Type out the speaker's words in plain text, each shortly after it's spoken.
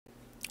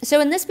So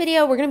in this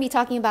video, we're going to be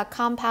talking about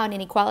compound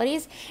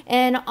inequalities,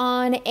 and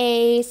on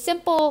a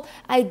simple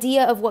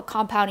idea of what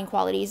compound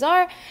inequalities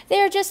are, they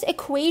are just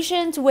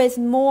equations with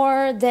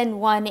more than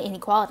one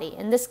inequality.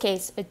 In this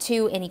case,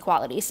 two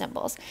inequality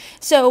symbols.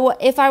 So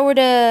if I were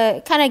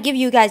to kind of give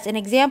you guys an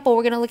example,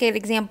 we're going to look at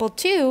example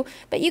 2,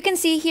 but you can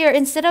see here,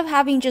 instead of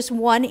having just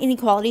one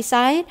inequality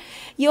sign,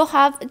 you'll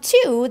have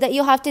two that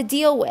you'll have to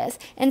deal with.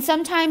 And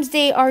sometimes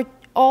they are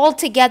all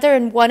together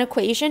in one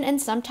equation,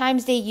 and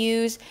sometimes they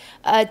use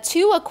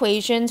two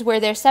equations where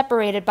they're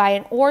separated by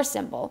an or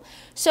symbol.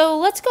 So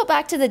let's go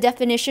back to the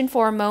definition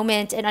for a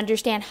moment and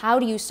understand, how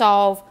do you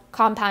solve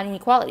compound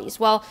inequalities?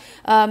 Well,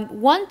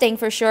 one thing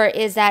for sure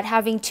is that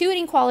having two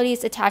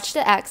inequalities attached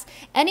to x,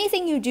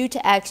 anything you do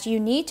to x, you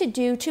need to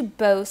do to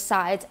both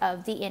sides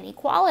of the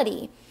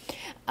inequality.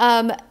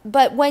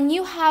 But when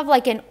you have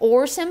like an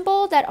or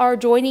symbol that are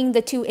joining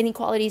the two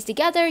inequalities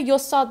together, you'll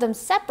solve them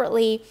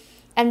separately.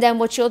 And then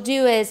what you'll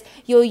do is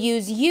you'll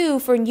use U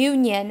for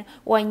union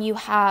when you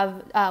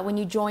have when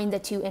you join the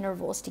two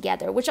intervals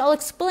together, which I'll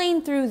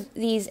explain through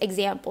these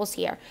examples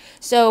here.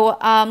 So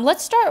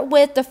let's start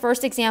with the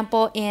first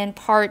example in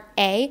part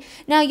A.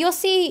 Now you'll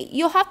see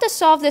you'll have to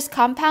solve this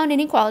compound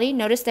inequality.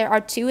 Notice there are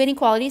two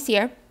inequalities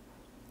here.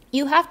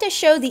 You have to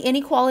show the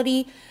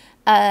inequality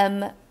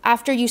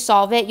after you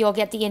solve it. You'll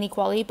get the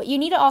inequality, but you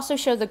need to also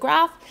show the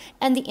graph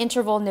and the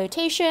interval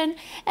notation.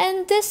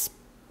 And this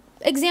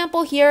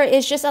example here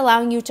is just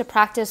allowing you to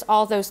practice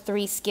all those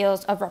three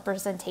skills of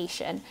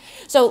representation.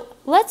 So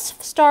let's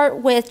start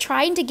with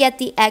trying to get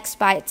the x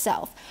by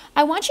itself.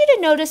 I want you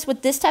to notice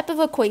with this type of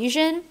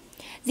equation,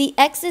 the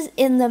x is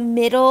in the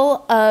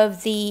middle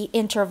of the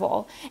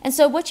interval. And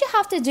so what you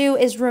have to do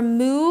is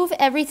remove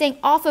everything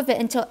off of it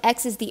until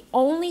x is the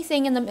only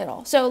thing in the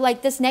middle. So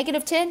like this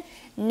 -10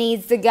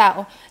 needs to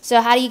go.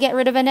 So how do you get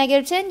rid of a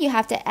 -10? You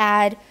have to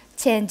add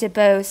 10 to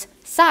both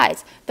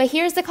sides. But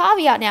here's the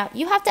caveat now.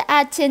 You have to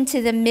add 10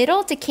 to the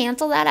middle to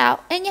cancel that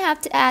out, and you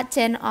have to add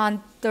 10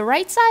 on the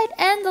right side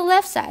and the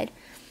left side.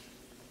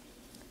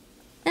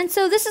 And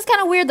so this is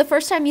kind of weird the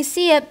first time you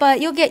see it, but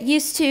you'll get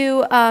used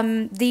to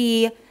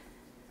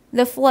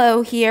the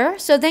flow here.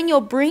 So then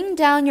you'll bring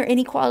down your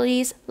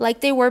inequalities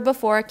like they were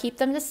before, keep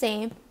them the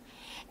same.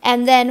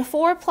 And then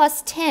 4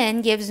 plus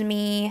 10 gives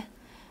me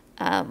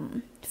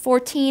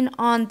 14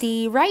 on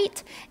the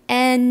right,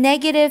 and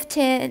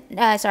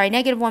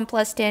 -1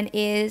 plus 10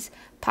 is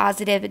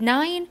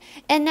 +9.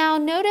 And now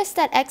notice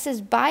that x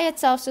is by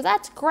itself, so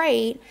that's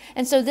great.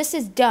 And so this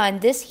is done.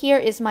 This here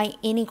is my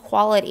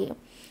inequality.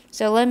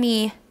 So let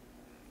me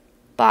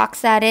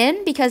box that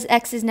in, because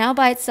x is now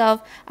by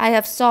itself. I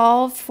have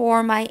solved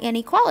for my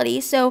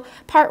inequality. So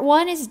part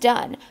 1 is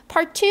done.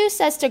 Part 2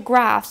 says to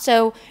graph.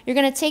 So you're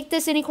going to take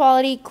this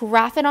inequality,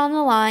 graph it on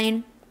the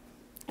line.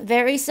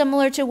 Very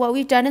similar to what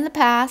we've done in the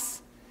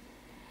past.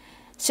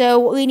 So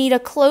we need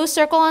a closed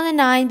circle on the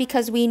 9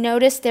 because we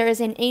notice there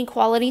is an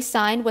inequality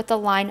sign with a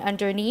line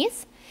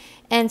underneath.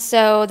 And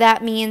so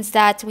that means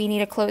that we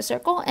need a closed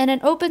circle, and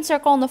an open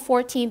circle on the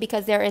 14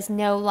 because there is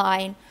no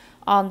line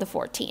on the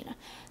 14.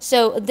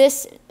 So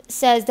this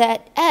says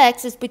that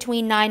x is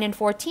between 9 and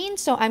 14,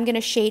 so I'm going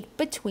to shade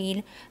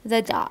between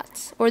the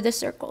dots or the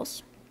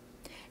circles.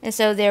 And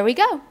so there we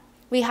go.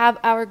 We have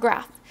our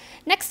graph.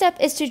 Next step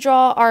is to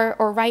draw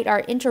or write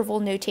our interval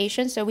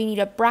notation. So we need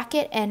a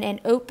bracket and an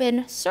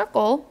open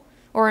circle,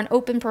 or an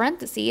open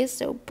parentheses.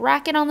 So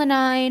bracket on the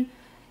 9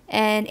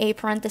 and a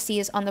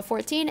parentheses on the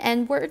 14,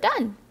 and we're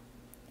done.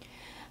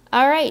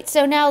 All right,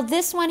 so now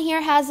this one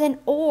here has an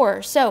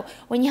or. So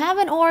when you have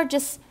an or,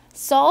 just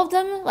solve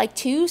them like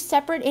two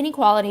separate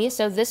inequalities.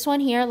 So this one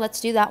here,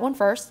 let's do that one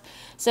first.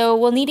 So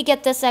we'll need to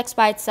get this x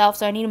by itself,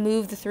 so I need to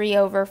move the 3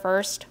 over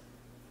first.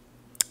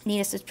 Need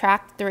to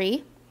subtract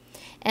 3.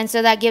 And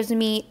so that gives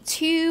me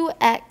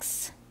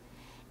 2x,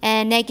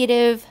 and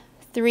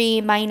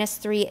 -3 minus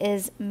 3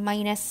 is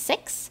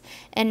 -6.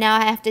 And now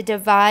I have to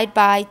divide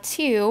by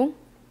 2.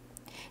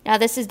 Now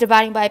this is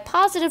dividing by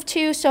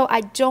 +2, so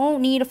I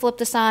don't need to flip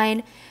the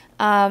sign.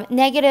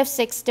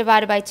 -6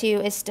 divided by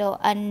 2 is still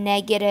a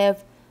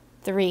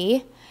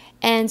 -3.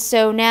 And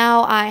so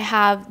now I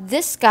have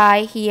this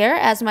guy here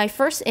as my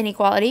first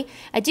inequality.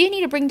 I do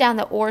need to bring down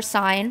the or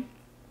sign.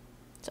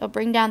 So I'll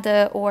bring down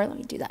the or. Let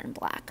me do that in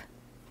black.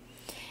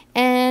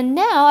 And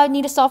now I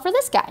need to solve for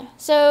this guy.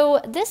 So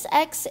this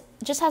x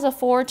just has a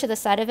 4 to the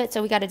side of it,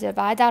 so we got to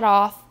divide that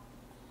off.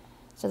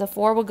 So the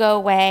 4 will go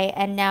away,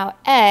 and now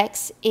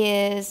x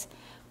is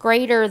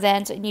greater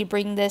than, so you need to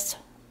bring this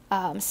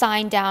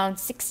sign down.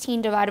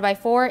 16 divided by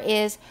 4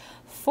 is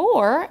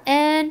 4.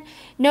 And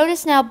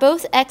notice now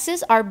both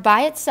x's are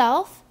by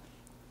itself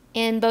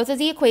in both of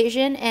the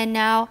equation, and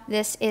now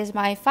this is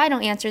my final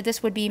answer.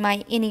 This would be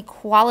my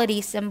inequality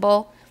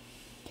symbol.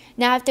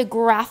 Now I have to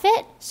graph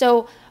it.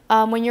 So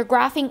when you're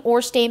graphing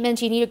or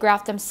statements, you need to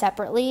graph them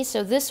separately.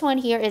 So this one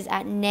here is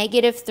at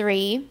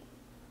 -3,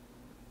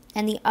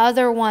 and the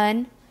other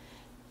one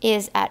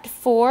is at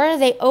 4.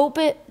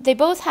 They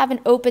both have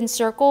an open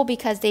circle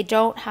because they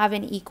don't have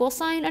an equal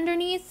sign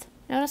underneath.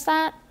 Notice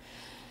that?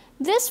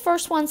 This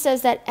first one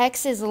says that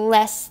x is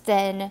less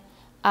than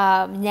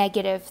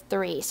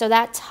 -3. So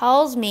that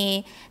tells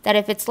me that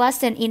if it's less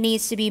than, it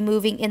needs to be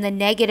moving in the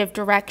negative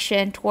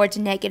direction towards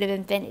negative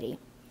infinity.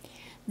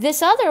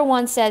 This other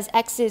one says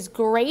x is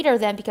greater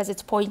than, because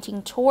it's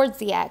pointing towards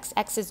the x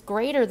is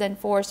greater than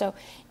 4, so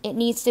it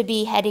needs to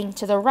be heading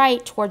to the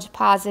right towards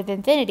positive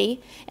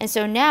infinity. And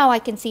so now I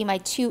can see my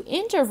two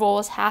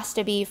intervals has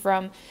to be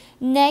from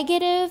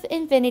negative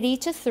infinity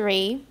to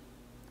 3,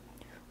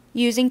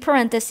 using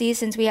parentheses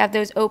since we have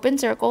those open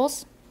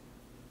circles.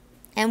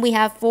 And we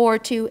have 4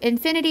 to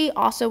infinity,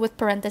 also with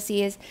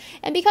parentheses.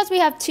 And because we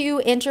have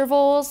two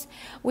intervals,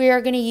 we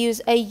are going to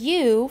use a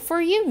U for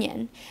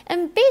union.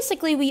 And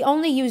basically, we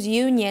only use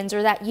unions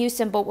or that U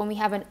symbol when we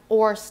have an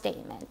OR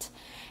statement.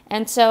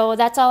 And so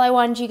that's all I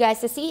wanted you guys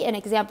to see in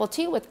example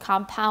 2 with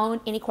compound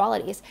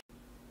inequalities.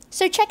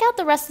 So check out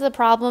the rest of the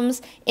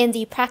problems in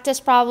the practice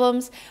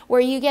problems,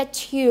 where you get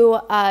to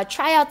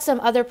try out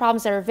some other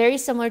problems that are very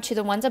similar to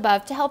the ones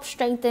above to help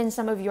strengthen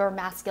some of your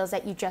math skills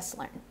that you just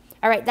learned.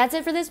 All right, that's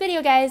it for this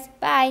video, guys.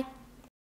 Bye.